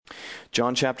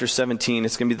John chapter 17,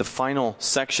 it's going to be the final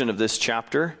section of this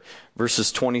chapter,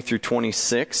 verses 20 through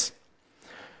 26.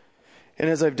 And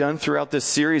as I've done throughout this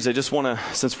series, I just want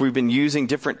to, since we've been using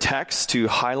different texts to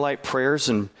highlight prayers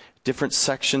and different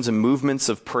sections and movements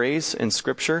of praise in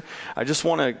Scripture, I just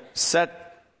want to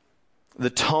set the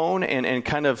tone and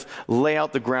kind of lay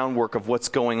out the groundwork of what's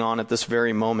going on at this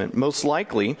very moment. Most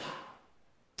likely,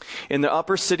 in the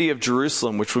upper city of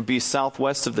Jerusalem, which would be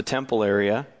southwest of the temple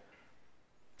area,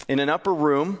 in an upper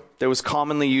room that was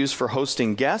commonly used for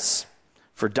hosting guests,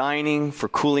 for dining, for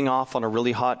cooling off on a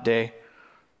really hot day,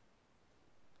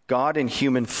 God in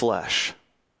human flesh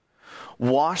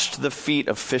washed the feet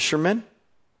of fishermen,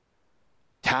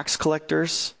 tax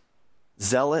collectors,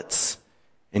 zealots,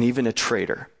 and even a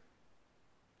traitor.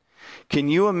 Can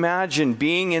you imagine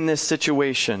being in this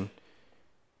situation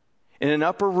in an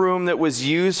upper room that was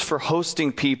used for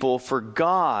hosting people, for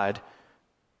God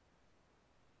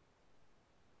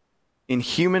in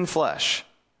human flesh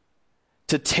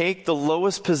to take the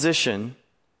lowest position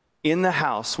in the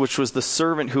house, which was the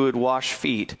servant who would wash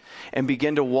feet, and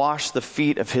begin to wash the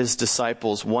feet of his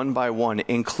disciples one by one,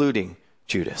 including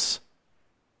Judas?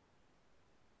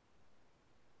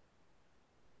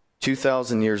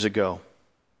 2,000 years ago.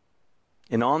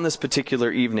 And on this particular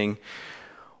evening,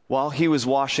 while he was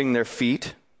washing their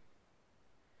feet,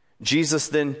 Jesus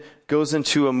then goes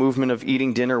into a movement of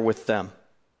eating dinner with them.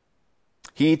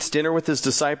 He eats dinner with his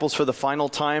disciples for the final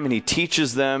time, and he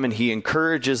teaches them and he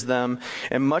encourages them.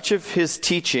 And much of his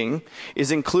teaching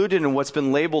is included in what's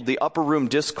been labeled the upper room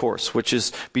discourse, which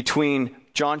is between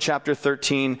John chapter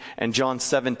 13 and John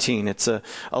 17. It's a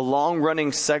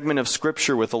long-running segment of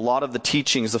Scripture with a lot of the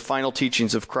teachings, the final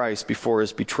teachings of Christ before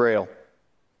his betrayal.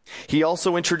 He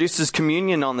also introduces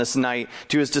communion on this night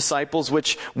to his disciples,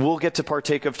 which we'll get to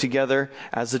partake of together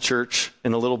as a church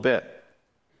in a little bit.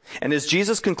 And as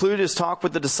Jesus concluded his talk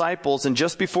with the disciples, and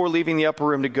just before leaving the upper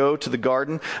room to go to the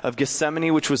Garden of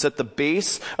Gethsemane, which was at the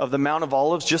base of the Mount of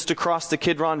Olives, just across the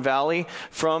Kidron Valley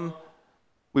from,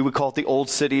 we would call it the old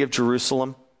city of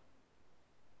Jerusalem.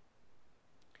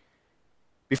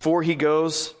 Before he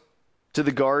goes to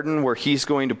the garden where he's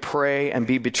going to pray and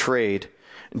be betrayed,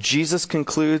 Jesus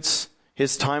concludes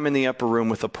his time in the upper room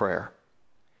with a prayer.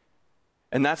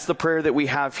 And that's the prayer that we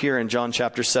have here in John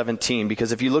chapter 17,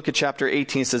 because if you look at chapter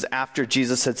 18, it says, after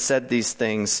Jesus had said these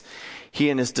things, he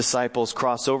and his disciples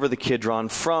cross over the Kidron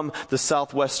from the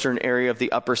southwestern area of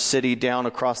the upper city down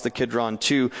across the Kidron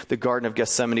to the Garden of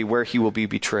Gethsemane, where he will be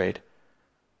betrayed.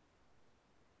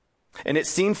 And it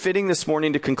seemed fitting this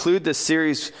morning to conclude this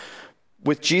series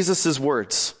with Jesus'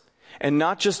 words. And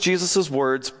not just Jesus'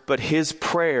 words, but his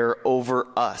prayer over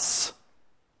us.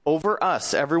 Over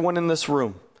us, everyone in this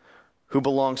room who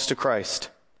belongs to Christ.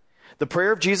 The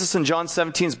prayer of Jesus in John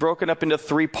 17 is broken up into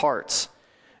three parts.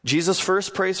 Jesus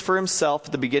first prays for himself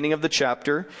at the beginning of the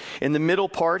chapter. In the middle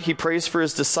part, he prays for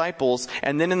his disciples.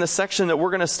 And then in the section that we're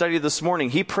going to study this morning,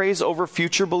 he prays over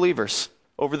future believers,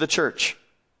 over the church.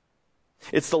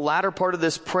 It's the latter part of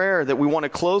this prayer that we want to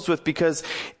close with, because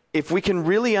if we can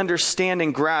really understand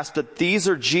and grasp that these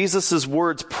are Jesus'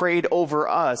 words prayed over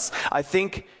us, I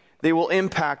think they will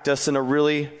impact us in a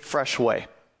really fresh way.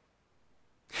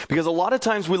 Because a lot of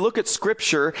times we look at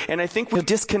Scripture and I think we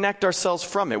disconnect ourselves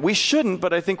from it. We shouldn't,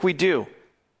 but I think we do.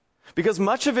 Because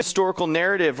much of historical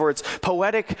narrative, or it's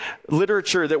poetic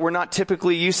literature that we're not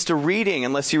typically used to reading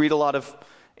unless you read a lot of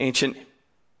ancient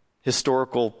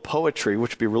historical poetry,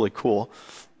 which would be really cool.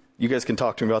 You guys can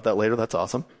talk to me about that later. That's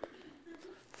awesome.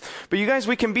 But you guys,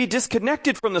 we can be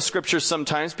disconnected from the Scriptures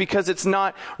sometimes because it's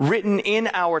not written in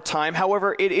our time.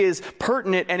 However, it is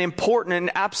pertinent and important and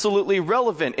absolutely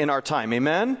relevant in our time.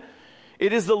 Amen?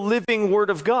 It is the living Word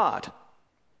of God.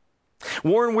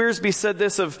 Warren Wiersbe said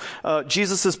this of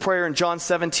Jesus' prayer in John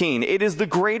 17. It is the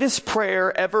greatest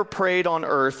prayer ever prayed on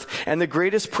earth and the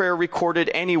greatest prayer recorded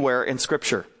anywhere in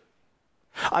Scripture.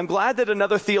 I'm glad that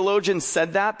another theologian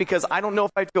said that, because I don't know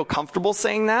if I'd feel comfortable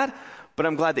saying that, but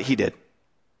I'm glad that he did.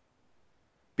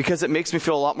 Because it makes me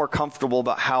feel a lot more comfortable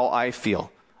about how I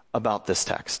feel about this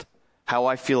text, how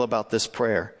I feel about this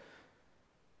prayer.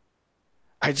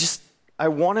 I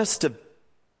want us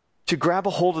to grab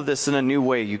a hold of this in a new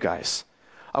way, you guys.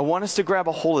 I want us to grab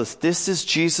a hold of this. This is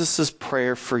Jesus'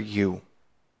 prayer for you.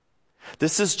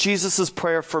 This is Jesus'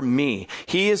 prayer for me.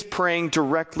 He is praying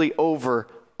directly over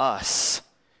us.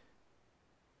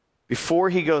 Before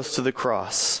he goes to the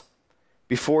cross,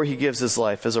 before he gives his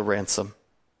life as a ransom.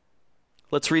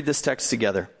 Let's read this text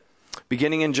together.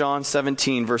 Beginning in John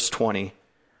 17, verse 20.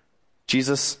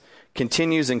 Jesus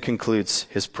continues and concludes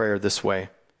his prayer this way.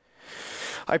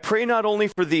 I pray not only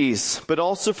for these, but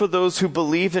also for those who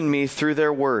believe in me through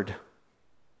their word.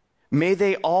 May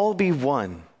they all be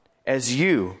one, as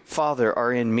you, Father,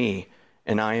 are in me,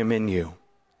 and I am in you.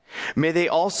 May they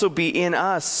also be in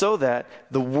us, so that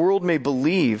the world may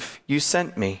believe you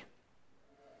sent me.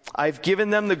 I've given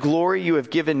them the glory you have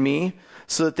given me,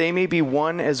 so that they may be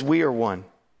one as we are one.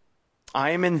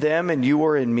 I am in them, and you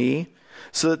are in me,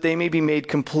 so that they may be made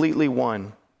completely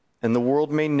one, and the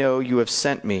world may know you have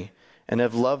sent me, and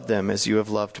have loved them as you have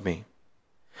loved me.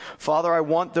 Father, I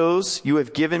want those you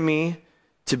have given me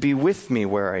to be with me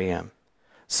where I am,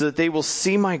 so that they will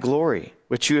see my glory,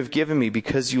 which you have given me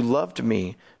because you loved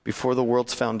me before the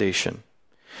world's foundation.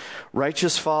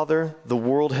 Righteous Father, the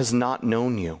world has not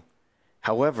known you.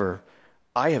 However,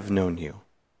 I have known you,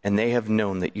 and they have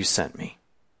known that you sent me.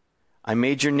 I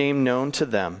made your name known to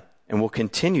them and will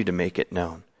continue to make it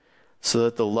known, so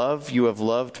that the love you have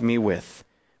loved me with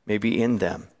may be in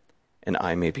them, and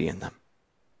I may be in them.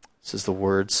 This is the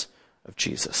words of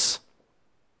Jesus.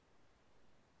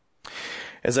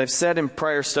 As I've said in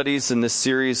prior studies in this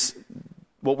series,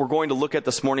 what we're going to look at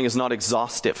this morning is not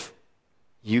exhaustive.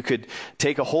 You could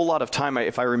take a whole lot of time.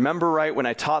 If I remember right, when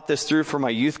I taught this through for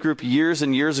my youth group years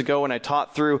and years ago, when I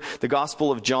taught through the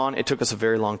Gospel of John, it took us a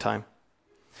very long time.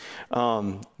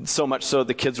 So much so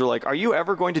the kids were like, are you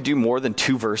ever going to do more than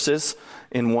 2 verses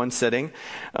in one sitting?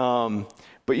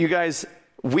 But you guys,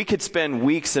 we could spend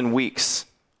weeks and weeks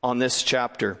on this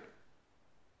chapter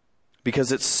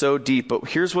because it's so deep. But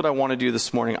here's what I want to do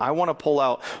this morning. I want to pull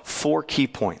out 4 key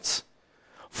points.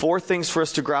 4 things for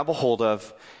us to grab a hold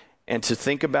of and to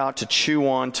think about, to chew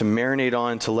on, to marinate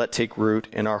on, to let take root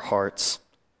in our hearts.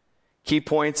 Key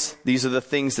points, these are the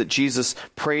things that Jesus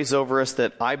prays over us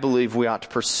that I believe we ought to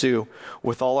pursue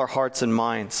with all our hearts and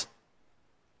minds.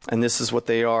 And this is what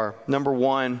they are. Number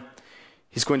 1,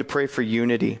 he's going to pray for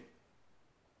unity.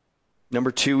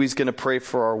 Number 2, he's going to pray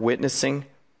for our witnessing.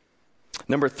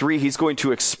 Number 3, he's going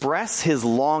to express his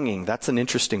longing. That's an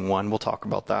interesting one. We'll talk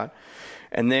about that.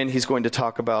 And then he's going to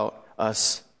talk about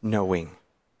us knowing.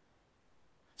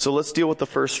 So let's deal with the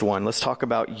first one. Let's talk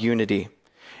about unity.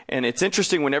 And it's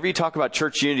interesting whenever you talk about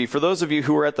church unity. For those of you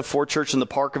who were at the 4 Church in the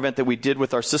Park event that we did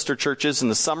with our sister churches in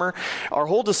the summer, our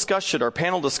whole discussion, our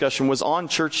panel discussion was on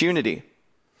church unity.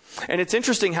 And it's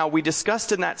interesting how we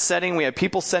discussed in that setting. We had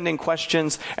people sending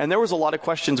questions, and there was a lot of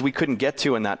questions we couldn't get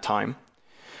to in that time.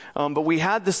 But we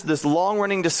had this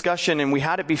long-running discussion, and we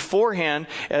had it beforehand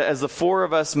as the 4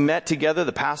 of us met together,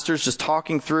 the pastors just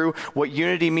talking through what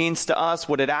unity means to us,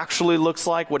 what it actually looks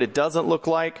like, what it doesn't look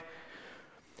like.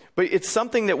 But it's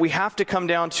something that we have to come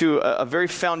down to a very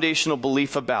foundational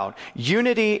belief about.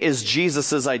 Unity is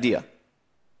Jesus' idea.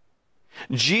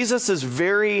 Jesus is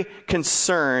very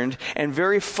concerned and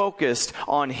very focused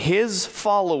on his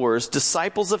followers,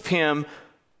 disciples of him,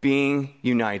 being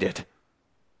united.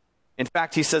 In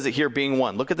fact, he says it here, being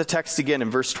one. Look at the text again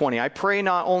in verse 20. I pray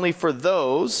not only for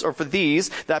those, or for these,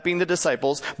 that being the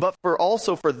disciples, but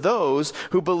also for those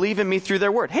who believe in me through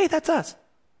their word. Hey, that's us.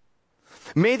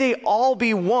 May they all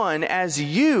be one as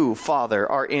you, Father,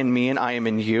 are in me and I am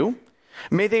in you.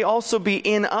 May they also be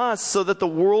in us so that the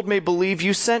world may believe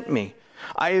you sent me.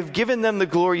 I have given them the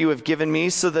glory you have given me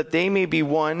so that they may be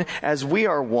one as we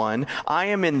are one. I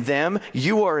am in them,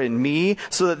 you are in me,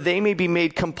 so that they may be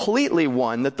made completely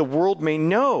one, that the world may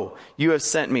know you have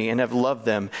sent me and have loved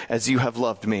them as you have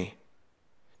loved me.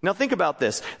 Now think about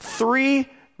this. 3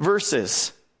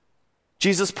 verses.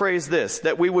 Jesus prays this,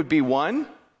 that we would be one,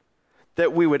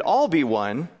 that we would all be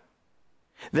one,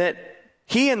 that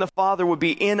he and the Father would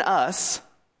be in us,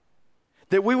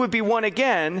 that we would be one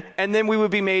again, and then we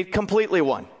would be made completely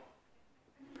one.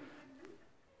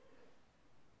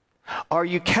 Are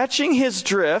you catching his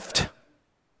drift?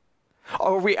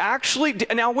 Are we actually...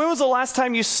 Now, when was the last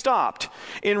time you stopped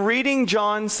in reading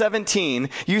John 17?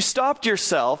 You stopped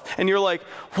yourself and you're like,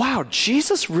 wow,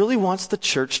 Jesus really wants the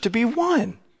church to be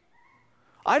one.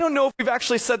 I don't know if we've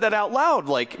actually said that out loud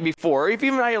like before, if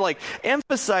even I like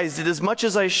emphasized it as much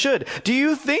as I should. Do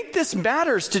you think this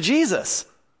matters to Jesus?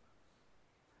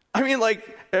 I mean,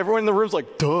 like, everyone in the room's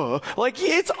like, duh. Like,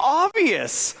 it's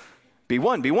obvious. Be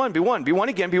one, be one, be one, be one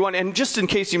again, be one. And just in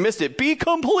case you missed it, be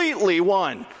completely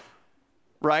one.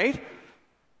 Right?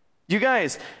 You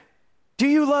guys, do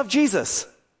you love Jesus?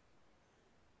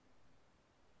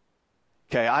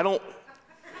 Okay, I don't...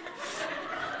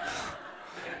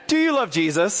 Do you love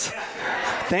Jesus?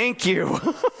 Thank you.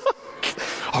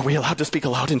 Are we allowed to speak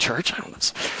aloud in church? I don't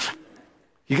know.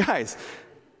 You guys,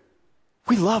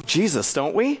 we love Jesus,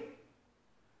 don't we?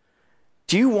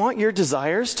 Do you want your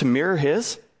desires to mirror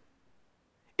his?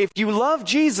 If you love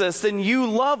Jesus, then you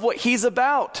love what he's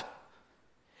about.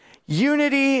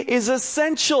 Unity is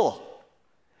essential.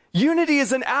 Unity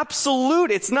is an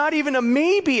absolute. It's not even a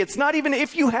maybe. It's not even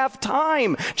if you have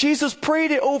time. Jesus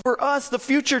prayed it over us, the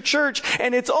future church,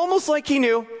 and it's almost like he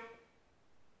knew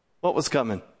what was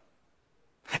coming.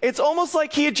 It's almost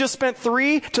like he had just spent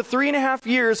 3 to 3.5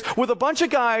 years with a bunch of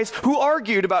guys who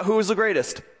argued about who was the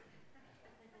greatest.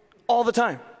 All the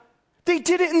time. They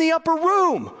did it in the upper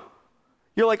room.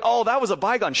 You're like, oh, that was a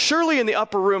bygone. Surely in the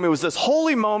upper room, it was this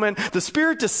holy moment. The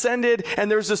Spirit descended, and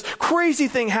there's this crazy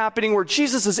thing happening where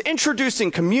Jesus is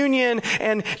introducing communion,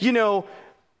 and,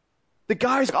 the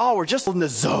guys, oh, we're just in the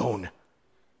zone.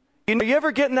 You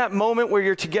ever get in that moment where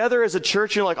you're together as a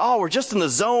church, and you're like, oh, we're just in the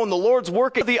zone. The Lord's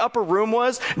working. The upper room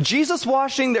was Jesus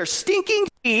washing their stinking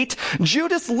feet,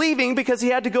 Judas leaving because he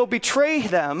had to go betray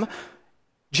them,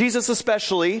 Jesus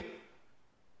especially.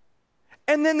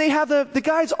 And then they have the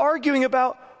guys arguing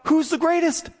about who's the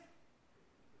greatest?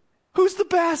 Who's the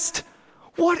best?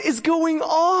 What is going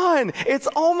on? It's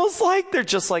almost like they're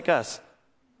just like us.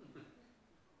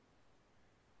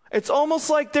 It's almost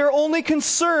like they're only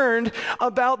concerned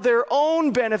about their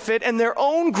own benefit and their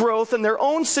own growth and their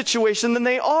own situation than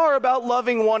they are about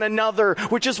loving one another,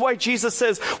 which is why Jesus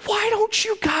says, why don't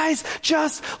you guys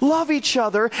just love each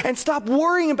other and stop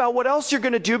worrying about what else you're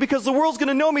going to do, because the world's going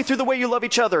to know me through the way you love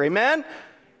each other. Amen?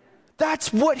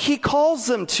 That's what he calls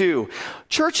them to.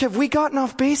 Church, have we gotten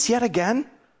off base yet again?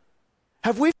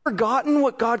 Have we forgotten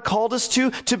what God called us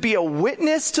to be a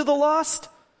witness to the lost?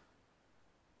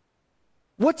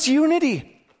 What's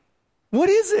unity? What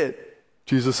is it?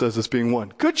 Jesus says it's being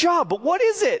one. Good job, but what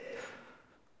is it?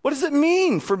 What does it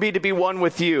mean for me to be one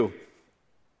with you?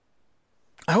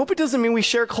 I hope it doesn't mean we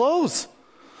share clothes.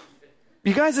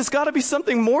 You guys, it's got to be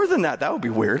something more than that. That would be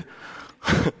weird.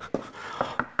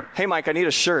 Hey, Mike, I need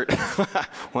a shirt.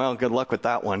 Well, good luck with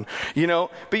that one.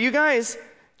 But you guys,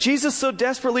 Jesus so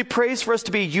desperately prays for us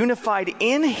to be unified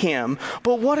in him,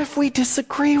 but what if we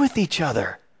disagree with each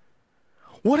other?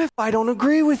 What if I don't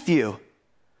agree with you?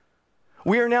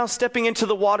 We are now stepping into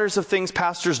the waters of things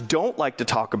pastors don't like to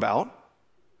talk about,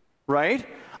 right?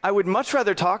 I would much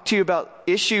rather talk to you about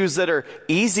issues that are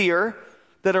easier,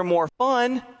 that are more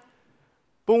fun.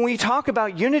 But when we talk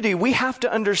about unity, we have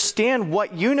to understand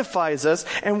what unifies us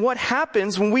and what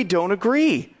happens when we don't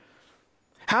agree.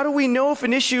 How do we know if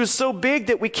an issue is so big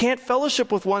that we can't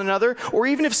fellowship with one another, or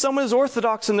even if someone is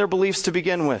orthodox in their beliefs to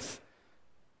begin with?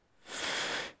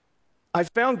 I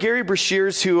found Gary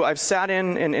Breshears, who I've sat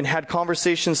in and had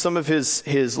conversations, some of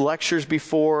his lectures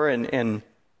before, and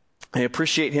I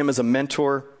appreciate him as a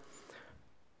mentor.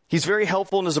 He's very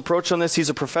helpful in his approach on this. He's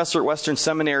a professor at Western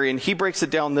Seminary, and he breaks it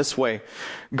down this way.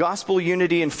 Gospel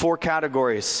unity in 4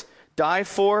 categories: die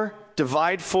for,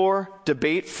 divide for,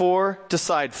 debate for,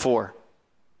 decide for.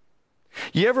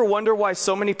 You ever wonder why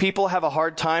so many people have a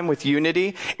hard time with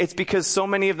unity? It's because so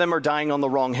many of them are dying on the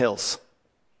wrong hills.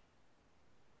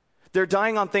 They're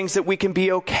dying on things that we can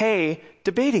be okay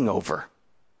debating over,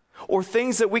 or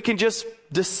things that we can just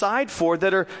decide for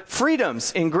that are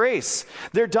freedoms in grace.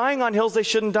 They're dying on hills they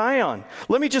shouldn't die on.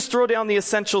 Let me just throw down the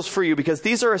essentials for you, because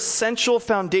these are essential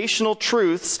foundational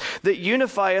truths that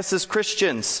unify us as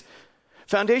Christians.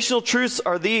 Foundational truths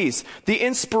are these: the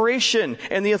inspiration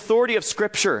and the authority of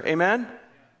Scripture. Amen?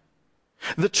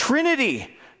 The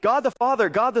Trinity, God the Father,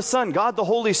 God the Son, God the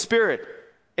Holy Spirit.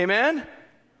 Amen?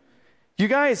 You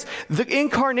guys, the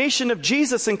incarnation of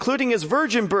Jesus, including his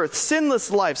virgin birth, sinless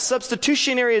life,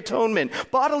 substitutionary atonement,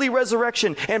 bodily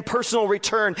resurrection, and personal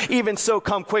return. Even so,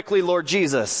 come quickly, Lord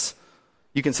Jesus.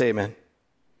 You can say amen.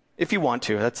 If you want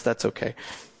to, that's okay.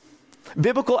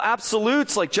 Biblical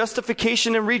absolutes like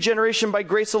justification and regeneration by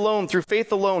grace alone, through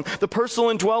faith alone, the personal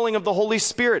indwelling of the Holy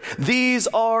Spirit. These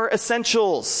are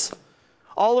essentials.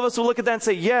 All of us will look at that and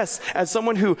say, yes, as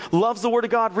someone who loves the Word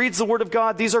of God, reads the Word of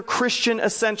God, these are Christian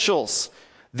essentials.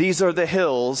 These are the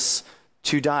hills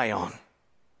to die on.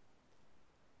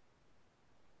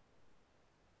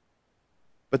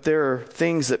 But there are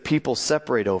things that people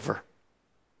separate over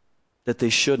that they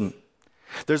shouldn't.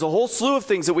 There's a whole slew of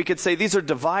things that we could say these are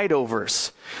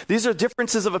divide-overs. These are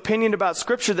differences of opinion about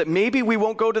Scripture that maybe we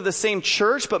won't go to the same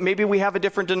church, but maybe we have a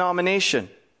different denomination.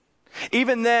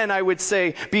 Even then, I would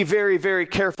say, be very, very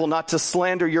careful not to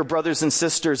slander your brothers and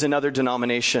sisters in other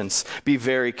denominations. Be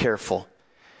very careful.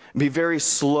 Be very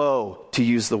slow to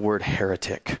use the word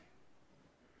heretic.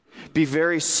 Be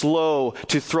very slow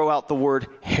to throw out the word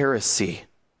heresy.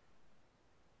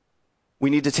 We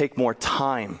need to take more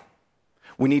time.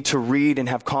 We need to read and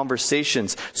have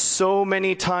conversations. So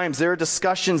many times there are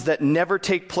discussions that never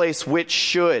take place, which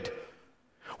should.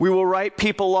 We will write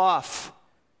people off,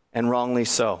 and wrongly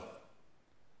so.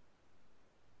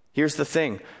 Here's the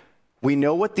thing. We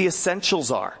know what the essentials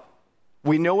are.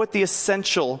 We know what the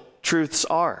essential truths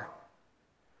are.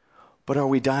 But are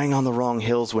we dying on the wrong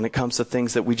hills when it comes to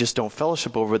things that we just don't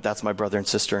fellowship over? But that's my brother and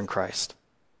sister in Christ.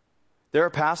 There are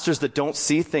pastors that don't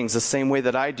see things the same way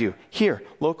that I do here,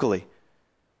 locally.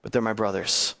 But they're my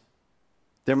brothers.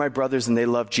 They're my brothers and they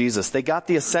love Jesus. They got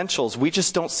the essentials. We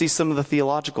just don't see some of the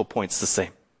theological points the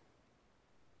same.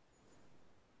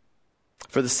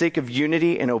 For the sake of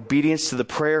unity and obedience to the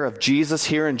prayer of Jesus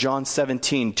here in John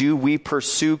 17, do we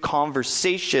pursue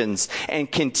conversations and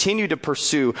continue to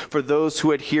pursue for those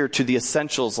who adhere to the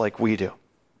essentials like we do?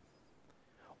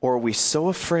 Or are we so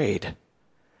afraid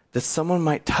that someone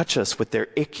might touch us with their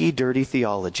icky, dirty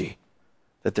theology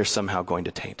that they're somehow going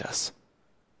to taint us?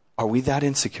 Are we that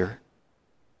insecure?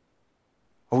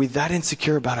 Are we that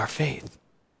insecure about our faith?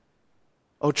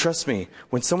 Oh, trust me,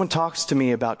 when someone talks to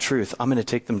me about truth, I'm going to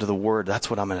take them to the Word. That's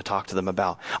what I'm going to talk to them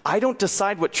about. I don't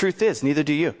decide what truth is, neither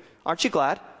do you. Aren't you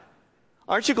glad?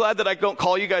 Aren't you glad that I don't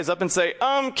call you guys up and say,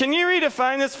 can you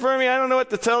redefine this for me? I don't know what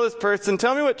to tell this person.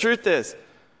 Tell me what truth is.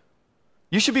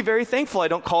 You should be very thankful I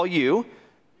don't call you.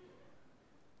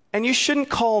 And you shouldn't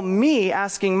call me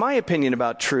asking my opinion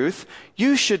about truth.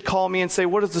 You should call me and say,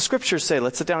 what does the Scripture say?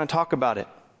 Let's sit down and talk about it.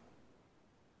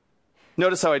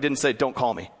 Notice how I didn't say, don't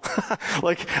call me.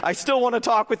 Like, I still want to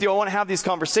talk with you. I want to have these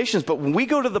conversations. But when we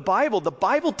go to the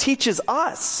Bible teaches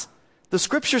us. The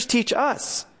Scriptures teach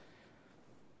us.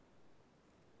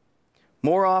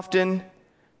 More often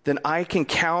than I can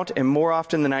count and more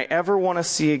often than I ever want to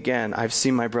see again, I've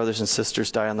seen my brothers and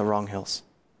sisters die on the wrong hills.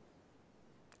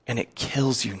 And it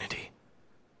kills unity.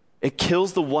 It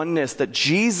kills the oneness that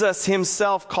Jesus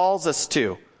himself calls us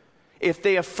to. If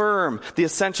they affirm the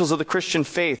essentials of the Christian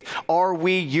faith, are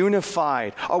we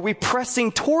unified? Are we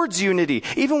pressing towards unity?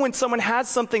 Even when someone has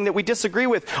something that we disagree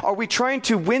with, are we trying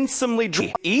to winsomely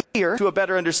draw ear to a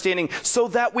better understanding so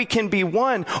that we can be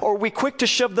one? Or are we quick to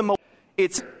shove them away?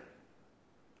 It's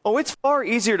far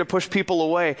easier to push people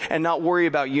away and not worry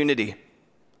about unity.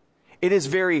 It is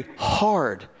very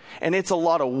hard, and it's a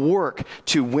lot of work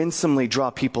to winsomely draw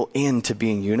people into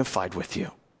being unified with you.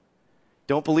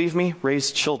 Don't believe me?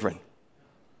 Raise children.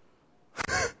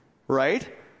 Right?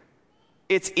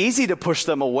 It's easy to push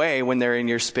them away when they're in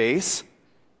your space.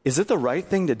 Is it the right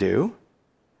thing to do?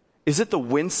 Is it the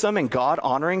winsome and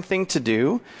God-honoring thing to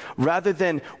do? Rather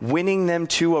than winning them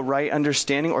to a right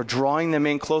understanding or drawing them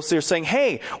in closely or saying,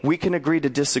 hey, we can agree to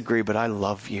disagree, but I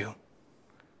love you.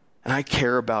 And I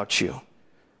care about you.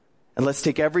 And let's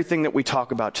take everything that we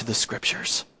talk about to the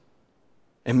Scriptures.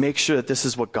 And make sure that this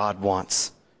is what God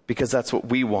wants. Because that's what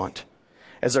we want.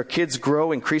 As our kids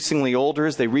grow increasingly older,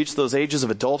 as they reach those ages of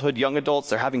adulthood, young adults,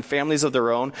 they're having families of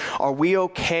their own, are we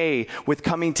okay with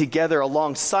coming together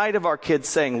alongside of our kids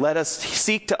saying, let us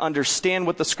seek to understand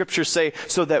what the Scriptures say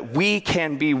so that we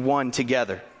can be one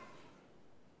together?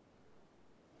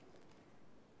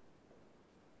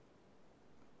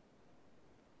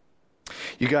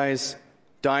 You guys,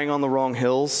 dying on the wrong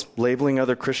hills, labeling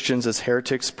other Christians as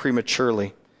heretics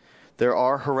prematurely. There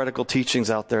are heretical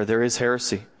teachings out there. There is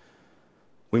heresy.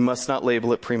 We must not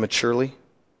label it prematurely.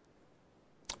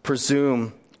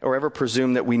 Presume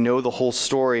that we know the whole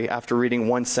story after reading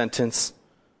one sentence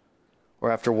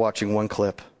or after watching one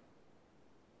clip.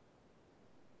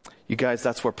 You guys,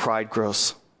 that's where pride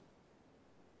grows.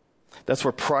 That's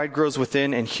where pride grows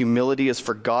within and humility is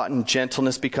forgotten,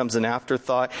 gentleness becomes an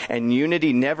afterthought, and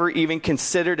unity never even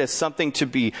considered as something to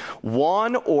be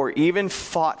won or even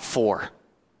fought for.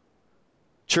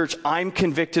 Church, I'm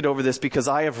convicted over this because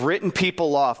I have written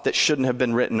people off that shouldn't have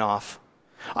been written off.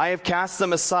 I have cast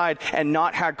them aside and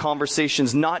not had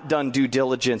conversations, not done due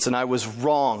diligence, and I was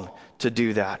wrong to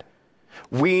do that.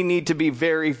 We need to be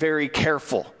very, very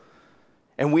careful.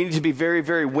 And we need to be very,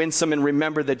 very winsome and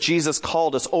remember that Jesus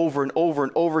called us over and over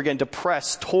and over again to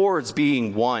press towards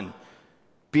being one,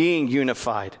 being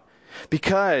unified.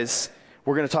 Because,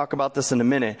 we're going to talk about this in a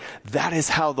minute, that is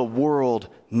how the world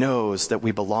knows that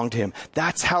we belong to Him.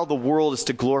 That's how the world is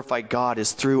to glorify God,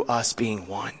 is through us being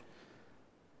one.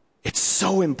 It's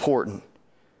so important.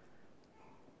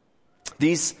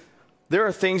 There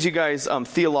are things, you guys,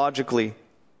 theologically,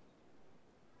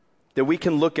 that we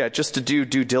can look at just to do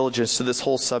due diligence to this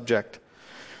whole subject.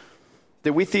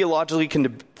 That we theologically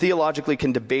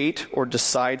can debate or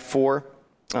decide for.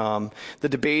 The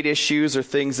debate issues are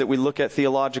things that we look at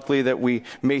theologically that we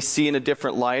may see in a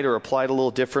different light or applied a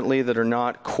little differently that are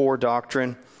not core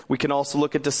doctrine. We can also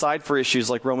look at decide for issues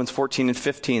like Romans 14 and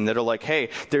 15 that are like, hey,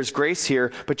 there's grace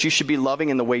here, but you should be loving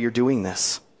in the way you're doing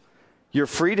this. You're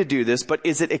free to do this, but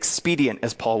is it expedient,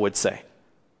 as Paul would say?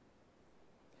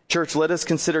 Church, let us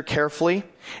consider carefully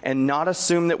and not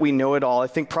assume that we know it all. I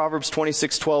think Proverbs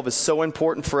 26:12 is so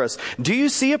important for us. Do you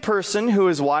see a person who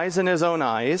is wise in his own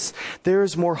eyes? There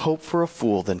is more hope for a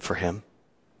fool than for him.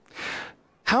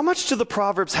 How much do the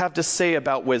Proverbs have to say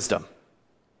about wisdom?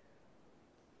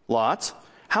 Lots.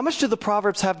 How much do the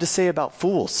Proverbs have to say about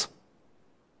fools?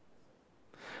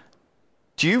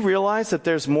 Do you realize that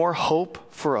there's more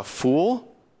hope for a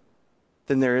fool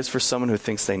than there is for someone who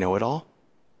thinks they know it all?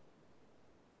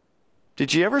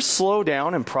 Did you ever slow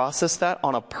down and process that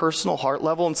on a personal heart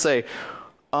level and say,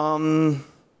 I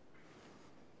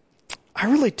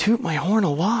really toot my horn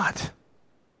a lot.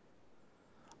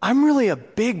 I'm really a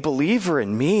big believer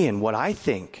in me and what I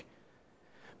think.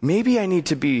 Maybe I need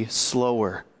to be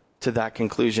slower to that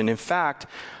conclusion. In fact,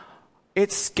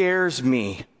 it scares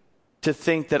me to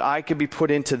think that I could be put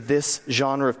into this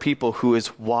genre of people who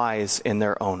is wise in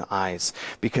their own eyes,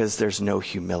 because there's no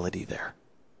humility there.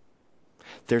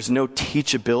 There's no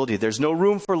teachability. There's no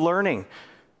room for learning.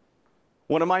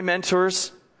 One of my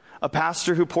mentors, a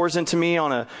pastor who pours into me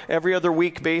on a every other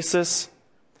week basis,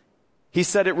 he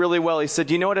said it really well. He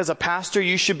said, you know what, as a pastor,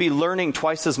 you should be learning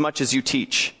twice as much as you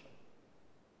teach.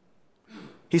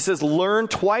 He says, learn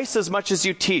twice as much as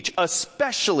you teach,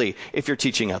 especially if you're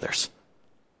teaching others.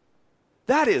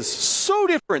 That is so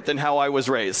different than how I was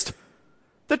raised.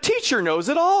 The teacher knows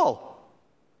it all.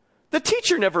 The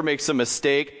teacher never makes a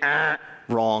mistake.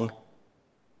 Wrong.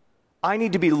 I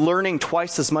need to be learning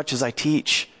twice as much as I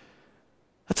teach.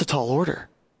 That's a tall order.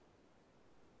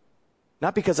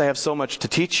 Not because I have so much to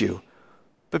teach you,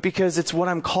 but because it's what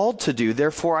I'm called to do.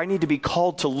 Therefore, I need to be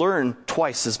called to learn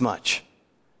twice as much,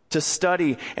 to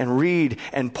study and read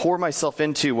and pour myself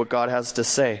into what God has to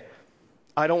say.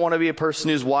 I don't want to be a person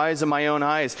who's wise in my own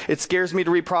eyes. It scares me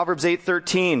to read Proverbs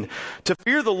 8:13. To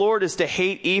fear the Lord is to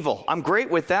hate evil. I'm great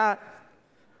with that.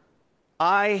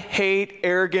 I hate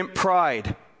arrogant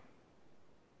pride.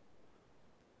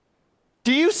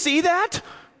 Do you see that?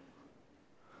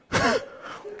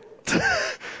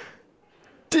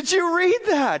 Did you read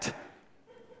that?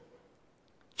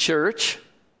 Church,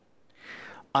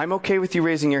 I'm okay with you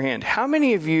raising your hand. How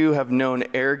many of you have known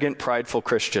arrogant, prideful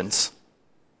Christians?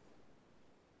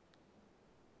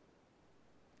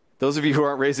 Those of you who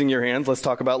aren't raising your hands, let's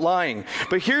talk about lying.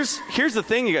 But here's the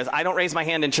thing, you guys. I don't raise my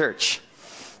hand in church.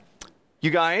 You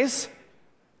guys,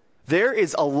 there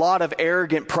is a lot of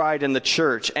arrogant pride in the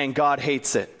church, and God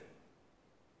hates it.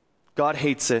 God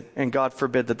hates it, and God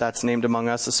forbid that that's named among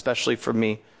us, especially for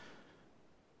me.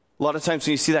 A lot of times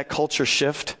when you see that culture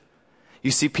shift, you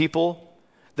see people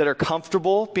that are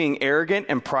comfortable being arrogant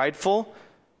and prideful.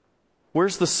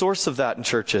 Where's the source of that in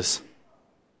churches?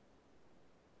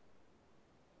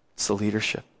 It's the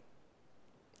leadership.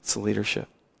 It's the leadership.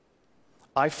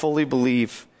 I fully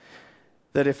believe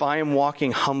that if I am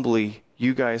walking humbly,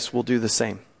 you guys will do the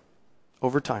same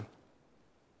over time.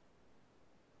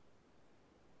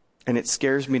 And it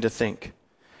scares me to think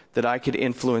that I could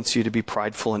influence you to be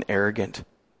prideful and arrogant.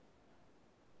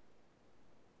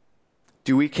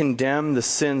 Do we condemn the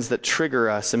sins that trigger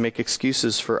us and make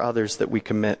excuses for others that we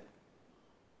commit?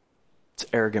 It's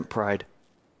arrogant pride.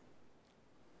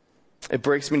 It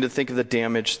breaks me to think of the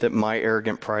damage that my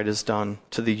arrogant pride has done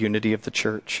to the unity of the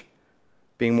church,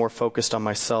 being more focused on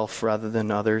myself rather than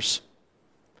others.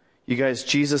 You guys,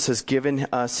 Jesus has given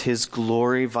us his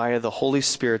glory via the Holy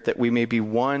Spirit that we may be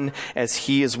one as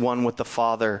he is one with the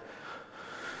Father.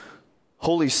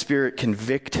 Holy Spirit,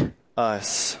 convict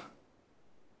us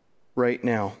right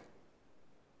now.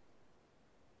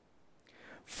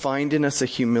 Find in us a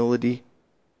humility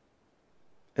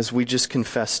as we just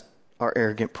confess our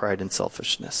arrogant pride and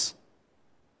selfishness.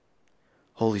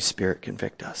 Holy Spirit,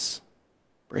 convict us.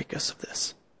 Break us of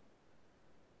this.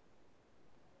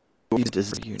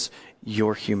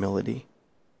 Your humility.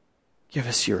 Give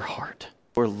us your heart.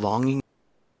 We're longing.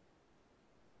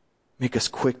 Make us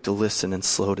quick to listen and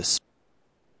slow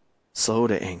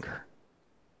to anger.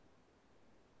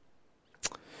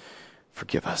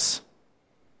 Forgive us.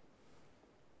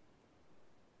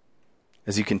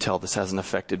 As you can tell, this hasn't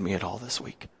affected me at all this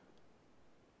week.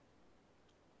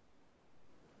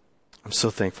 I'm so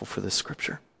thankful for this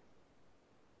scripture.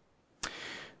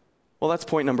 Well, that's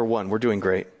point number one. We're doing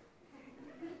great.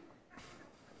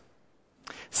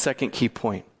 Second key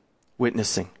point,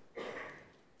 witnessing.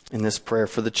 In this prayer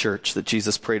for the church that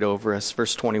Jesus prayed over us,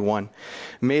 verse 21.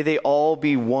 May they all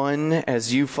be one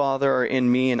as you, Father, are in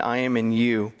me and I am in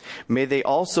you. May they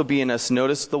also be in us,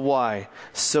 notice the why,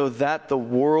 so that the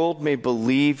world may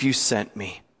believe you sent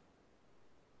me.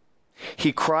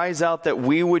 He cries out that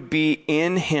we would be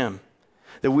in him,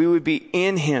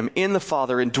 in the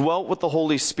Father, and dwelt with the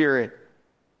Holy Spirit,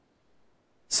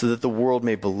 so that the world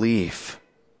may believe.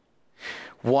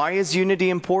 Why is unity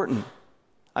important?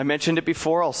 I mentioned it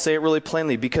before, I'll say it really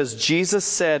plainly, because Jesus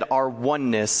said our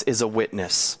oneness is a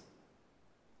witness.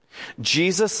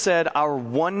 Jesus said our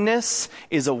oneness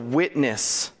is a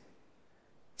witness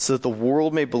so that the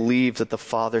world may believe that the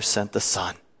Father sent the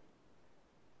Son.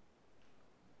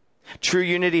 True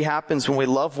unity happens when we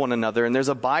love one another, and there's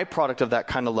a byproduct of that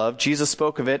kind of love. Jesus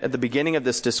spoke of it at the beginning of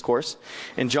this discourse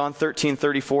in John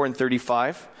 13:34 and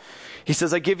 35. He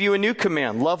says, I give you a new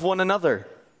command, love one another.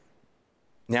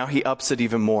 Now he ups it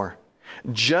even more.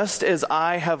 Just as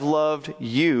I have loved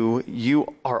you,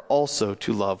 you are also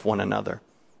to love one another.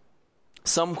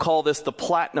 Some call this the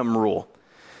platinum rule.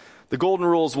 The golden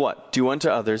rule is what? Do unto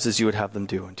others as you would have them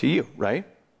do unto you, right?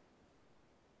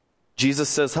 Jesus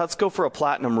says, let's go for a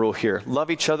platinum rule here.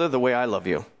 Love each other the way I love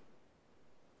you.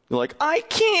 You're like, I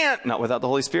can't. Not without the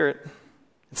Holy Spirit.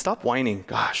 And stop whining.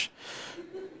 Gosh.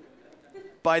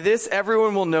 By this,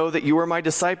 everyone will know that you are my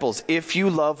disciples if you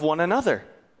love one another.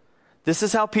 This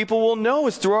is how people will know,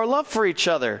 is through our love for each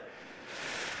other.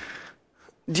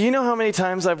 Do you know how many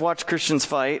times I've watched Christians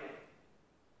fight?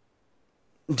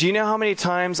 Do you know how many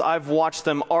times I've watched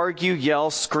them argue,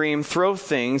 yell, scream, throw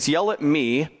things, yell at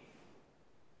me?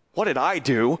 What did I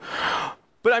do?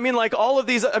 But I mean, like all of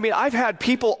these, I've had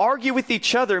people argue with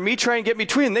each other, me try and get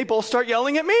between, and they both start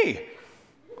yelling at me.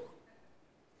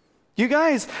 You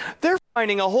guys, they're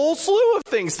finding a whole slew of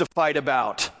things to fight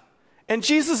about. And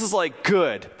Jesus is like,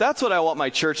 good. That's what I want my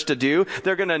church to do.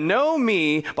 They're going to know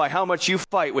me by how much you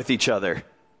fight with each other.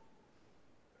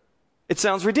 It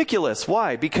sounds ridiculous.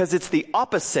 Why? Because it's the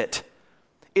opposite.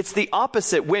 It's the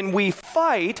opposite. When we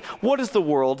fight, what does the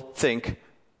world think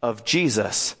of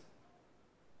Jesus?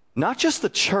 Not just the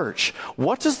church.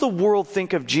 What does the world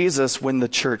think of Jesus when the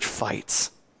church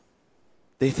fights?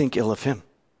 They think ill of him.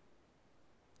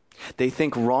 They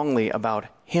think wrongly about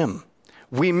him.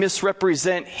 We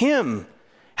misrepresent him.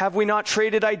 Have we not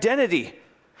traded identity?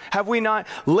 Have we not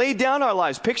laid down our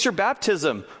lives? Picture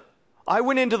baptism. I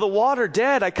went into the water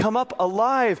dead. I come up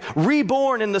alive,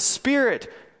 reborn in the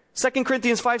Spirit. 2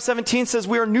 Corinthians 5:17 says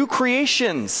we are new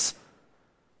creations.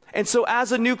 And so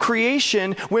as a new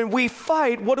creation, when we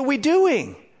fight, what are we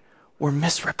doing? We're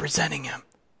misrepresenting him.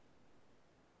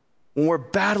 When we're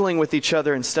battling with each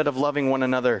other instead of loving one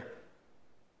another.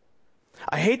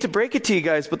 I hate to break it to you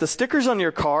guys, but the stickers on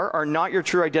your car are not your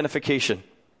true identification.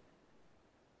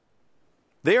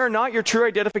 They are not your true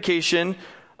identification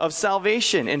of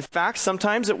salvation. In fact,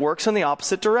 sometimes it works in the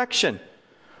opposite direction.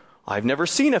 I've never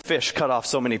seen a fish cut off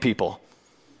so many people.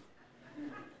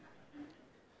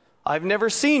 I've never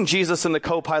seen Jesus in the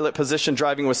co-pilot position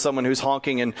driving with someone who's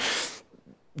honking and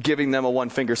giving them a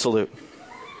one-finger salute.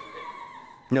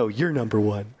 No, you're number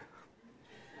one.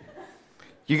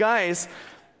 You guys,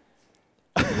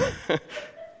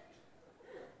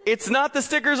 it's not the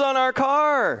stickers on our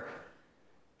car.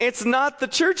 It's not the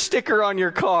church sticker on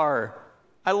your car.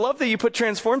 I love that you put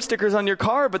transform stickers on your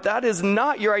car, but that is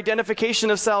not your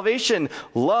identification of salvation.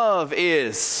 Love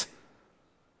is.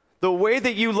 The way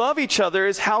that you love each other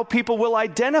is how people will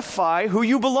identify who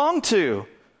you belong to.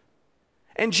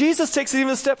 And Jesus takes it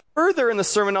even a step further in the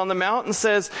Sermon on the Mount and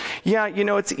says, yeah,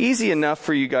 it's easy enough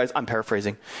for you guys. I'm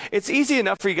paraphrasing. It's easy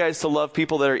enough for you guys to love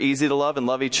people that are easy to love and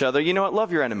love each other. You know what?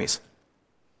 Love your enemies.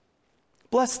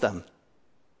 Bless them.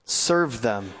 Serve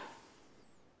them.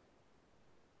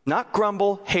 Not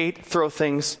grumble, hate, throw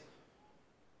things.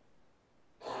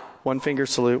 One finger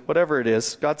salute, whatever it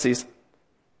is. God sees.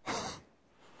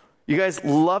 You guys,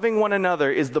 loving one another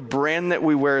is the brand that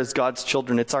we wear as God's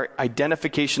children. It's our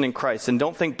identification in Christ. And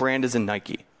don't think brand is in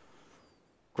Nike.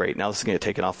 Great, now this is going to get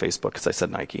taken off Facebook because I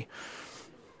said Nike.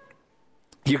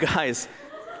 You guys,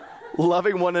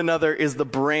 loving one another is the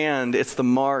brand. It's the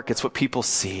mark. It's what people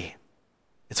see.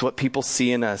 It's what people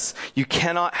see in us. You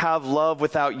cannot have love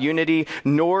without unity,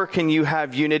 nor can you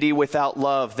have unity without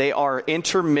love. They are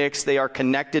intermixed. They are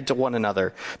connected to one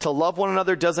another. To love one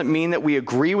another doesn't mean that we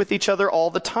agree with each other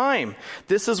all the time.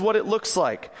 This is what it looks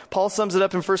like. Paul sums it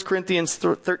up in 1 Corinthians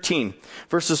 13,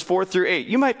 verses 4 through 8.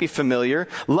 You might be familiar.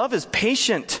 Love is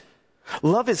patient.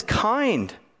 Love is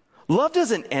kind. Love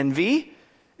doesn't envy.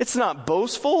 It's not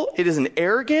boastful. It isn't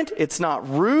arrogant. It's not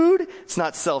rude. It's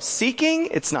not self-seeking.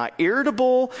 It's not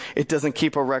irritable. It doesn't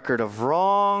keep a record of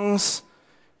wrongs.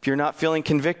 If you're not feeling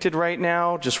convicted right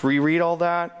now, just reread all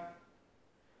that.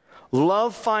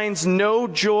 Love finds no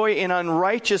joy in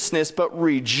unrighteousness, but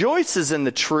rejoices in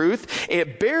the truth.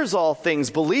 It bears all things,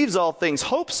 believes all things,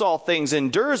 hopes all things,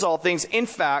 endures all things. In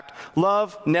fact,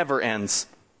 love never ends.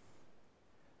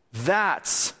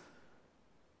 That's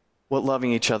what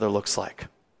loving each other looks like.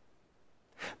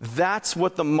 That's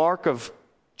what the mark of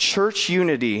church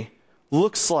unity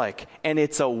looks like, and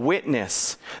it's a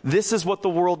witness. This is what the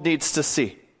world needs to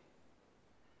see.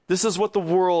 This is what the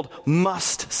world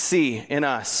must see in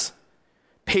us.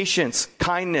 Patience,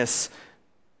 kindness.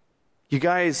 You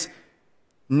guys,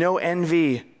 no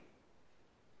envy.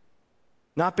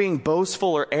 Not being boastful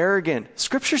or arrogant.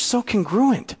 Scripture's so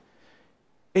congruent.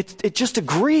 It just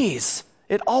agrees.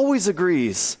 It always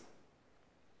agrees.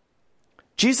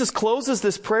 Jesus closes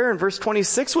this prayer in verse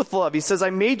 26 with love. He says, I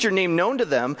made your name known to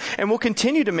them and will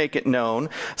continue to make it known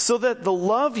so that the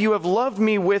love you have loved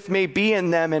me with may be in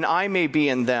them and I may be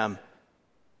in them.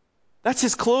 That's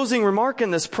his closing remark in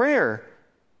this prayer.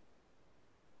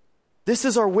 This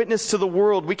is our witness to the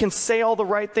world. We can say all the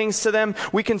right things to them.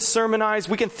 We can sermonize.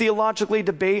 We can theologically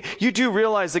debate. You do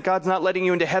realize that God's not letting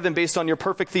you into heaven based on your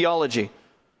perfect theology.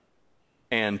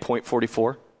 And point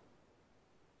 44.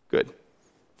 Good.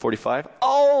 45.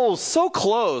 Oh, so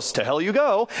close. To hell you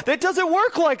go. That doesn't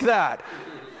work like that.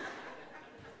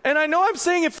 And I know I'm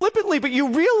saying it flippantly, but you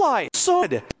realize so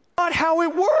not how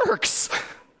it works.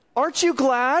 Aren't you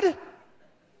glad?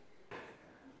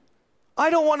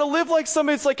 I don't want to live like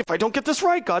somebody that's like, if I don't get this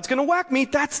right, God's going to whack me.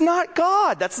 That's not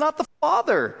God. That's not the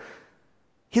Father.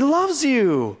 He loves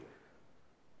you.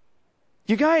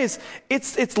 You guys,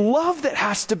 it's love that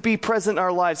has to be present in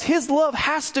our lives. His love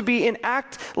has to be in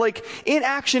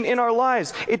action in our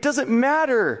lives. It doesn't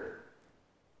matter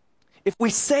if we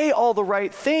say all the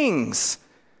right things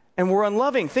and we're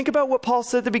unloving. Think about what Paul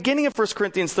said at the beginning of 1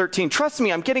 Corinthians 13. Trust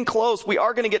me, I'm getting close. We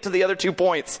are going to get to the other 2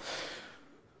 points.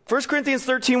 1 Corinthians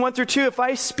 13, 1 through 2. If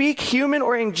I speak human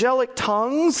or angelic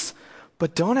tongues,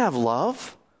 but don't have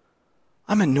love,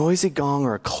 I'm a noisy gong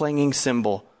or a clanging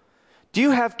cymbal. Do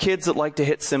you have kids that like to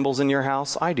hit cymbals in your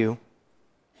house? I do.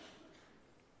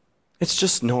 It's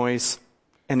just noise,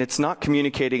 and it's not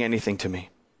communicating anything to me.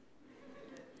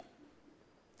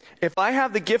 If I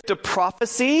have the gift of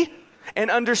prophecy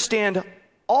and understand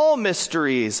all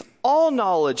mysteries, all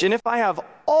knowledge, and if I have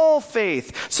all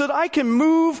faith so that I can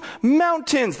move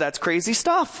mountains, that's crazy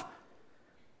stuff.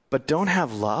 But don't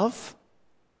have love?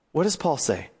 What does Paul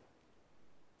say?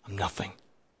 I'm nothing.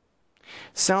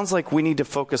 Sounds like we need to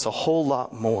focus a whole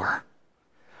lot more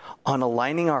on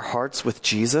aligning our hearts with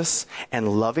Jesus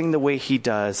and loving the way he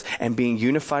does and being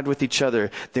unified with each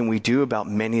other than we do about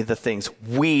many of the things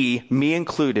we, me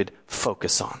included,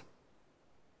 focus on.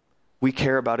 We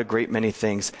care about a great many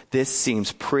things. This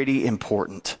seems pretty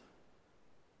important.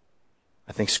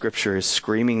 I think Scripture is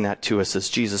screaming that to us as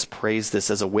Jesus prays this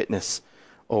as a witness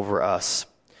over us.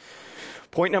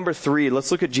 Point number 3,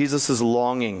 let's look at Jesus'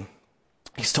 longing.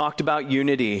 He's talked about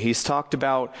unity. He's talked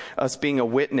about us being a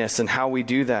witness and how we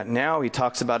do that. Now he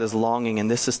talks about his longing,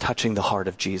 and this is touching the heart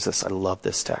of Jesus. I love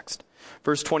this text.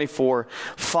 Verse 24,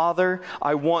 Father,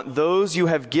 I want those you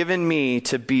have given me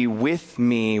to be with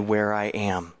me where I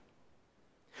am,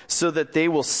 so that they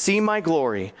will see my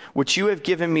glory, which you have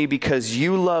given me because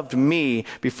you loved me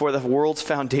before the world's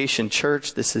foundation.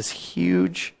 Church, this is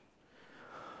huge.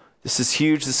 This is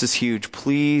huge. This is huge.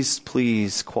 Please,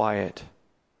 please quiet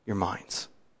your minds.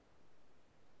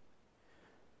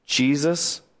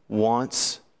 Jesus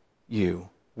wants you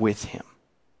with him.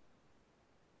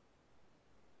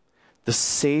 The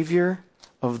Savior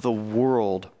of the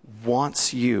world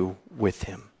wants you with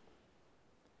him,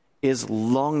 is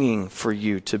longing for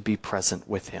you to be present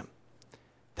with him.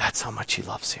 That's how much he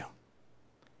loves you.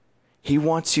 He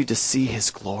wants you to see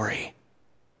his glory.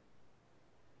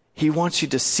 He wants you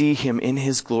to see him in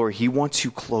his glory. He wants you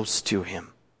close to him.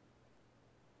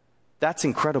 That's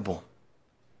incredible.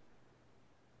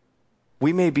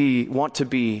 We may want to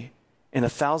be in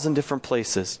 1,000 different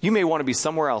places. You may want to be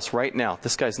somewhere else right now.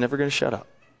 This guy's never going to shut up.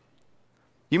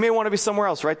 You may want to be somewhere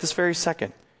else right this very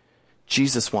second.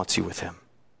 Jesus wants you with him.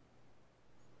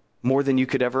 More than you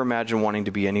could ever imagine wanting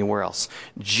to be anywhere else.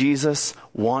 Jesus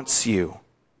wants you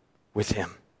with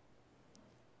him.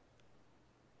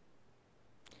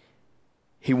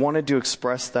 He wanted to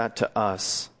express that to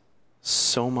us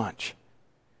so much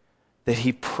that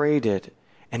he prayed it,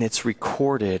 and it's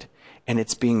recorded, and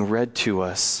it's being read to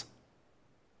us.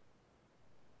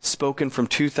 Spoken from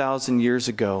 2,000 years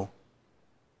ago,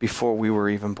 before we were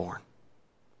even born.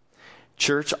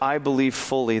 Church, I believe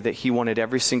fully that he wanted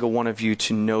every single one of you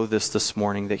to know this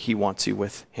morning, that he wants you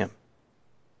with him.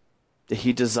 That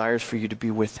he desires for you to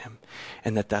be with him,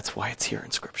 and that's why it's here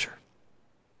in Scripture.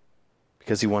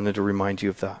 Because he wanted to remind you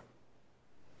of that.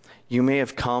 You may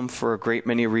have come for a great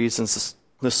many reasons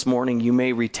this morning. You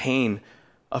may retain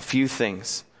a few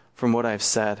things from what I've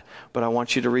said, but I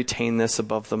want you to retain this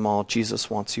above them all. Jesus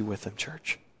wants you with him,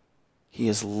 church. He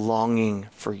is longing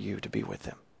for you to be with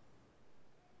him.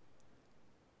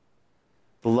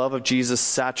 The love of Jesus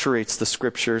saturates the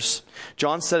scriptures.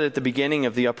 John said at the beginning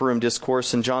of the Upper Room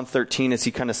Discourse in John 13, as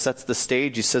he kind of sets the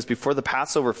stage, he says, before the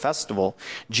Passover festival,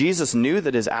 Jesus knew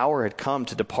that his hour had come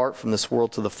to depart from this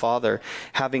world to the Father.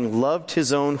 Having loved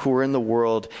his own who were in the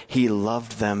world, he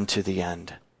loved them to the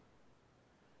end.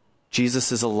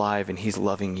 Jesus is alive and he's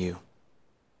loving you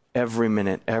every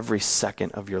minute, every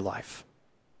second of your life.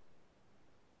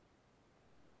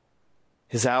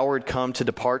 His hour had come to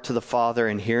depart to the Father,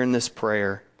 and here in this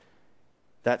prayer,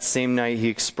 that same night he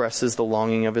expresses the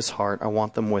longing of his heart. I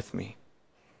want them with me.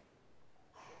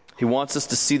 He wants us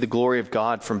to see the glory of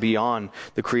God from beyond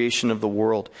the creation of the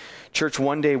world. Church,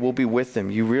 one day we'll be with him.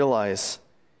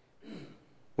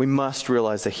 We must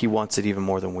realize that he wants it even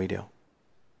more than we do.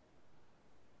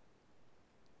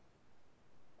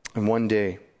 And one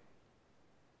day,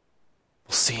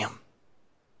 we'll see him.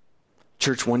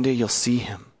 Church, one day you'll see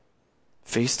him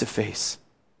face to face.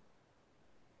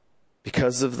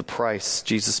 Because of the price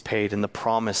Jesus paid and the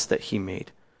promise that he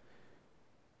made.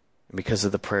 And because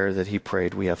of the prayer that he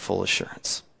prayed, we have full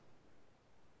assurance.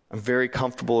 I'm very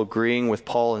comfortable agreeing with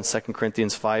Paul in 2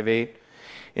 Corinthians 5:8.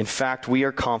 In fact, we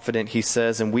are confident, he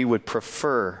says, and we would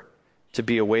prefer to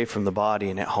be away from the body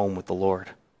and at home with the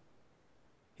Lord.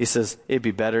 He says, it'd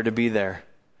be better to be there.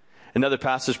 Another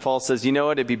passage, Paul says, you know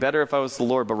what, it'd be better if I was the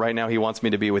Lord, but right now he wants me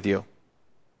to be with you.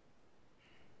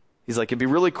 He's like, it'd be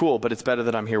really cool, but it's better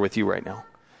that I'm here with you right now.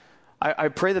 I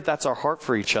pray that that's our heart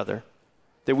for each other.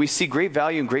 That we see great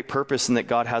value and great purpose in that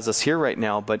God has us here right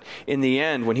now. But in the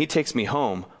end, when he takes me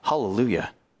home,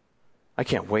 hallelujah, I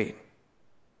can't wait.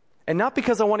 And not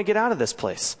because I want to get out of this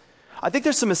place. I think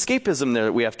there's some escapism there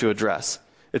that we have to address.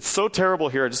 It's so terrible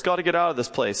here. I just got to get out of this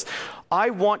place.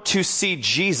 I want to see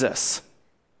Jesus.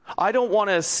 I don't want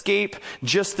to escape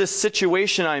just this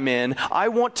situation I'm in. I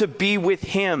want to be with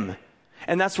him.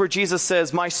 And that's where Jesus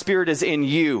says, my spirit is in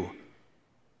you.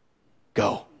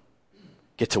 Go.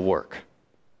 Get to work.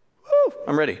 Woo,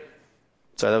 I'm ready.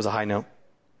 Sorry, that was a high note.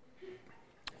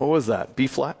 What was that? B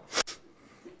flat?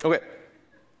 Okay.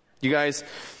 You guys,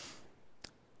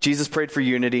 Jesus prayed for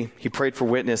unity. He prayed for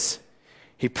witness.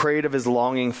 He prayed of his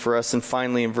longing for us. And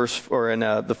finally, in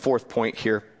the fourth point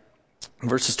here,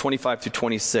 verses 25 through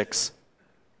 26,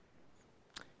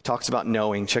 he talks about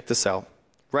knowing. Check this out.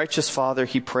 Righteous Father,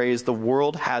 he prays, the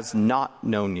world has not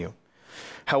known you.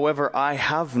 However, I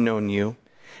have known you,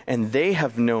 and they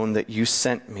have known that you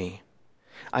sent me.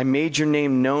 I made your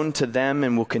name known to them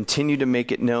and will continue to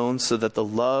make it known so that the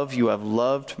love you have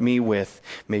loved me with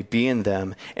may be in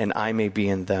them and I may be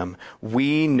in them.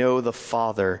 We know the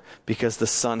Father because the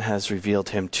Son has revealed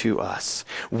him to us.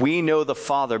 We know the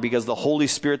Father because the Holy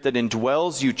Spirit that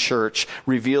indwells you, church,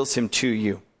 reveals him to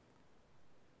you.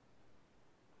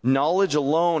 Knowledge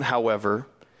alone, however,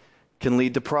 can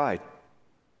lead to pride.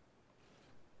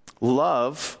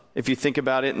 Love, if you think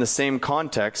about it in the same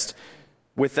context,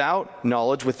 without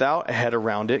knowledge, without a head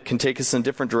around it, can take us in a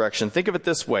different direction. Think of it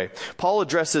this way. Paul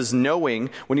addresses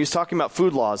knowing when he was talking about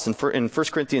food laws in 1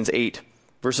 Corinthians 8,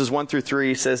 verses 1 through 3.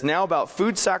 He says, now about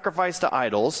food sacrificed to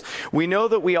idols, we know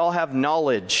that we all have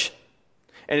knowledge.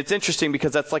 And it's interesting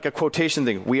because that's like a quotation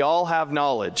thing. We all have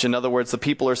knowledge. In other words, the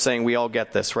people are saying we all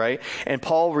get this, right? And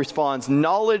Paul responds,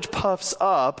 knowledge puffs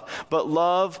up, but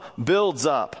love builds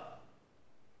up.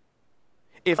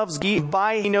 If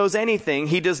he knows anything,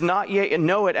 he does not yet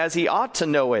know it as he ought to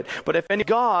know it. But if any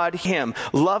God, him,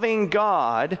 loving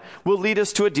God, will lead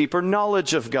us to a deeper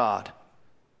knowledge of God.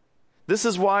 This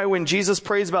is why when Jesus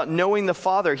prays about knowing the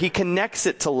Father, he connects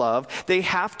it to love. They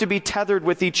have to be tethered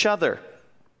with each other.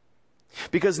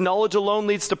 Because knowledge alone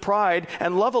leads to pride,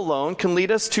 and love alone can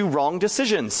lead us to wrong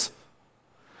decisions.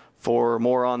 For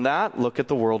more on that, look at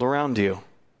the world around you.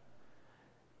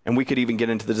 And we could even get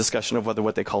into the discussion of whether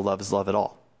what they call love is love at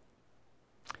all.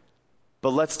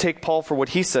 But let's take Paul for what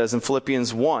he says in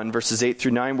Philippians 1, verses 8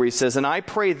 through 9, where he says, and I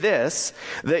pray this,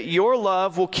 that your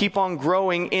love will keep on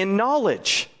growing in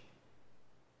knowledge.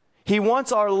 He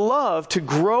wants our love to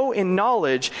grow in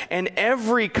knowledge and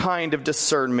every kind of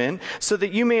discernment so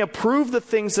that you may approve the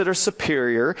things that are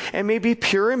superior and may be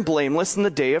pure and blameless in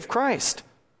the day of Christ.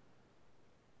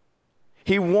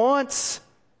 He wants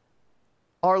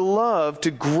our love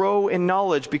to grow in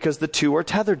knowledge because the two are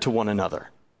tethered to one another.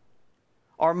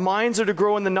 Our minds are to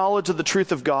grow in the knowledge of the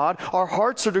truth of God. Our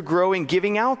hearts are to grow in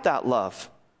giving out that love.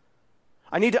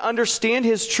 I need to understand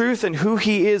his truth and who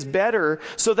he is better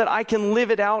so that I can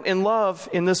live it out in love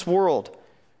in this world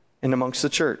and amongst the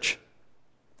church.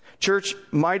 Church,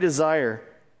 my desire,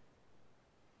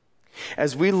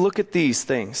 as we look at these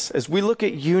things, as we look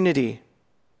at unity,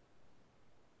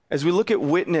 as we look at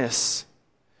witness,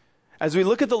 As we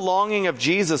look at the longing of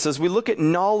Jesus, as we look at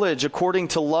knowledge according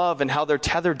to love and how they're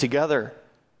tethered together,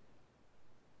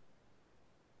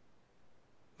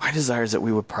 my desire is that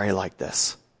we would pray like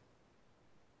this.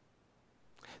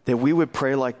 That we would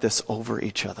pray like this over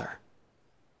each other.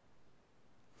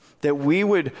 That we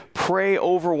would pray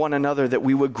over one another, that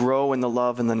we would grow in the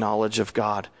love and the knowledge of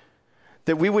God.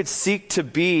 That we would seek to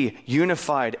be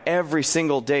unified every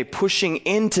single day, pushing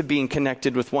into being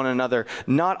connected with one another,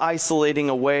 not isolating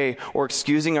away or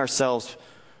excusing ourselves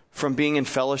from being in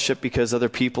fellowship because other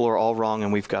people are all wrong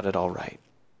and we've got it all right.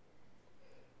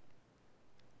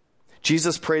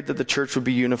 Jesus prayed that the church would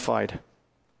be unified,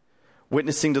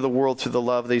 witnessing to the world through the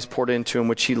love that he's poured into him,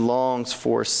 which he longs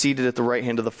for, seated at the right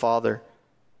hand of the Father.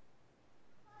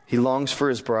 He longs for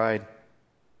his bride.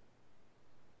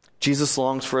 Jesus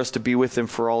longs for us to be with him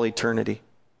for all eternity.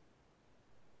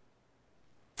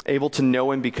 Able to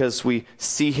know him because we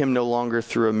see him no longer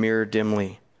through a mirror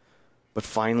dimly, but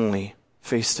finally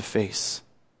face to face.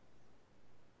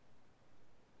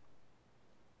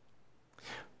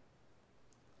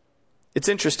 It's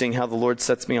interesting how the Lord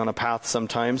sets me on a path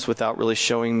sometimes without really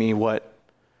showing me what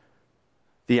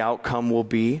the outcome will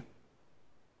be.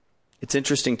 It's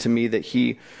interesting to me that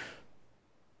he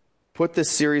put this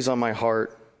series on my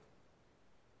heart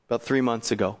about 3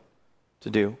 months ago to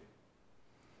do.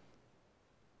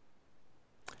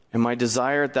 And my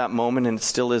desire at that moment, and it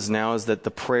still is now, is that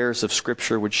the prayers of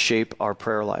Scripture would shape our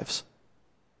prayer lives.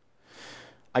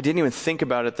 I didn't even think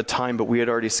about it at the time, but we had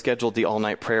already scheduled the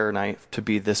all-night prayer night to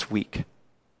be this week.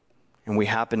 And we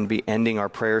happen to be ending our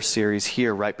prayer series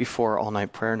here right before our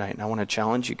all-night prayer night. And I want to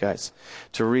challenge you guys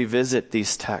to revisit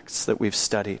these texts that we've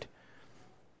studied.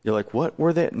 You're like, what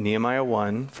were they? Nehemiah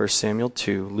 1, 1 Samuel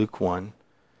 2, Luke 1,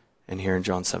 and here in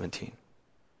John 17.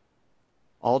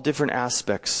 All different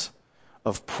aspects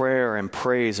of prayer and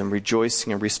praise and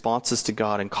rejoicing and responses to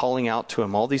God and calling out to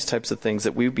him, all these types of things,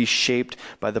 that we would be shaped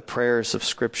by the prayers of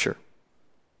Scripture.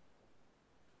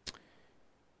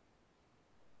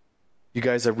 You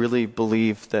guys, I really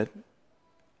believe that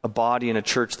a body and a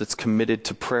church that's committed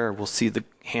to prayer will see the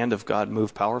hand of God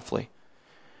move powerfully.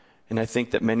 And I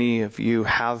think that many of you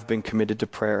have been committed to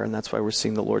prayer, and that's why we're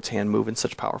seeing the Lord's hand move in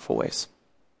such powerful ways.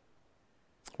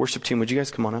 Worship team, would you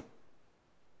guys come on up?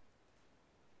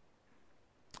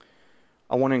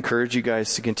 I want to encourage you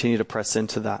guys to continue to press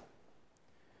into that.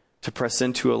 To press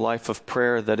into a life of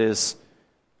prayer that is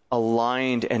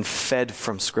aligned and fed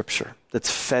from Scripture. That's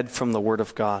fed from the Word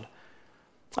of God.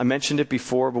 I mentioned it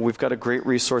before, but we've got a great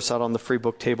resource out on the free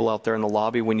book table out there in the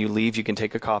lobby. When you leave, you can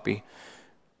take a copy.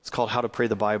 It's called How to Pray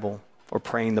the Bible, or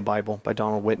Praying the Bible by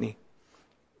Donald Whitney.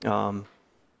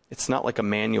 It's not like a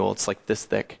manual. It's like this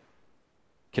thick.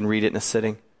 You can read it in a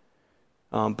sitting.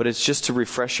 But it's just to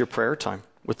refresh your prayer time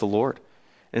with the Lord.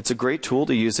 And it's a great tool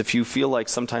to use if you feel like,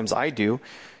 sometimes I do,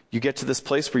 you get to this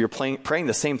place where you're praying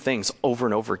the same things over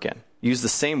and over again. You use the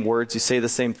same words, you say the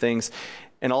same things,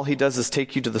 and all he does is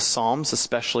take you to the Psalms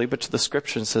especially, but to the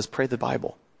Scriptures, and says, pray the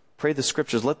Bible. Pray the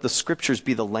Scriptures. Let the Scriptures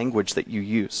be the language that you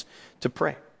use to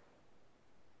pray.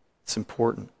 It's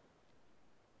important.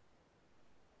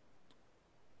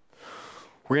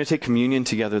 We're going to take communion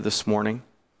together this morning.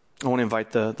 I want to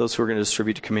invite those who are going to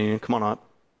distribute communion. Come on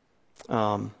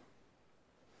up.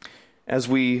 As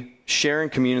we share in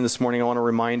communion this morning, I want to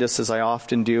remind us, as I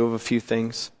often do, of a few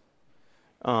things.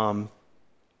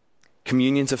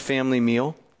 Communion's a family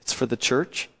meal. It's for the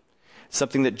church. It's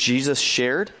something that Jesus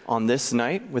shared on this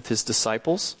night with his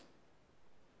disciples.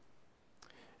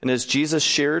 And as Jesus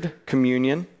shared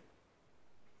communion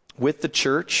with the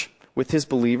church, with his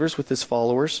believers, with his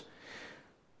followers,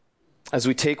 as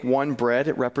we take one bread,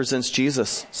 it represents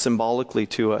Jesus symbolically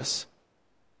to us.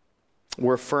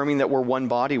 We're affirming that we're one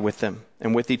body with him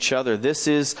and with each other. This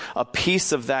is a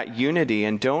piece of that unity,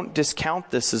 and don't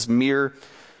discount this as mere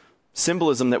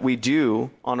symbolism that we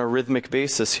do on a rhythmic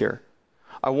basis here.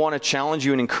 I want to challenge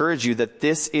you and encourage you that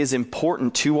this is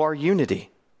important to our unity.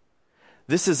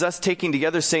 This is us taking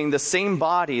together, saying the same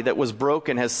body that was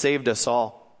broken has saved us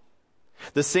all.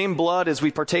 The same blood, as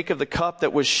we partake of the cup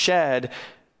that was shed,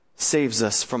 saves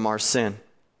us from our sin.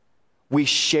 We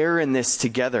share in this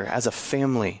together as a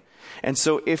family. And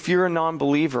so if you're a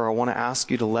non-believer, I want to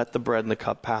ask you to let the bread and the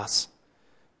cup pass.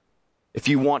 If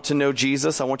you want to know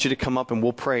Jesus, I want you to come up and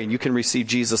we'll pray, and you can receive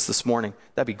Jesus this morning.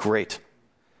 That'd be great.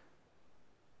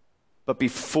 But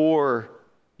before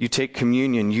you take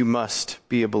communion, you must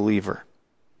be a believer.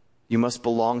 You must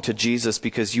belong to Jesus,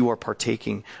 because you are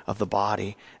partaking of the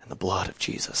body and the blood of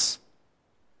Jesus.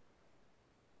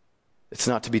 It's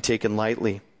not to be taken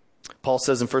lightly. Paul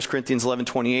says in 1 Corinthians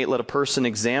 11:28, let a person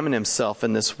examine himself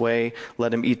in this way.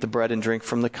 Let him eat the bread and drink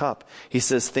from the cup. He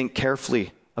says, think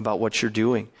carefully about what you're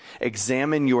doing.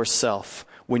 Examine yourself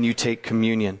when you take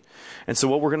communion. And so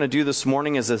what we're going to do this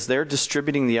morning is, as they're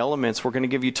distributing the elements, we're going to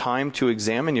give you time to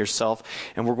examine yourself,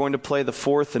 and we're going to play the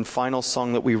fourth and final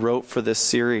song that we wrote for this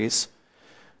series,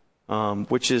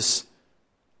 which is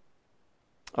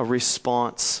a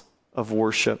response of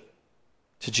worship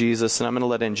to Jesus. And I'm going to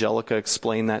let Angelica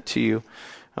explain that to you,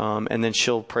 and then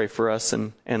she'll pray for us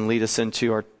and lead us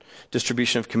into our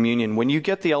distribution of communion. When you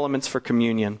get the elements for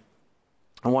communion,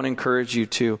 I want to encourage you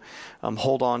to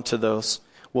hold on to those.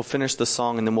 We'll finish the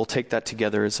song, and then we'll take that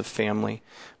together as a family.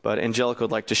 But Angelica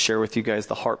would like to share with you guys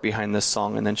the heart behind this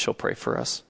song, and then she'll pray for us.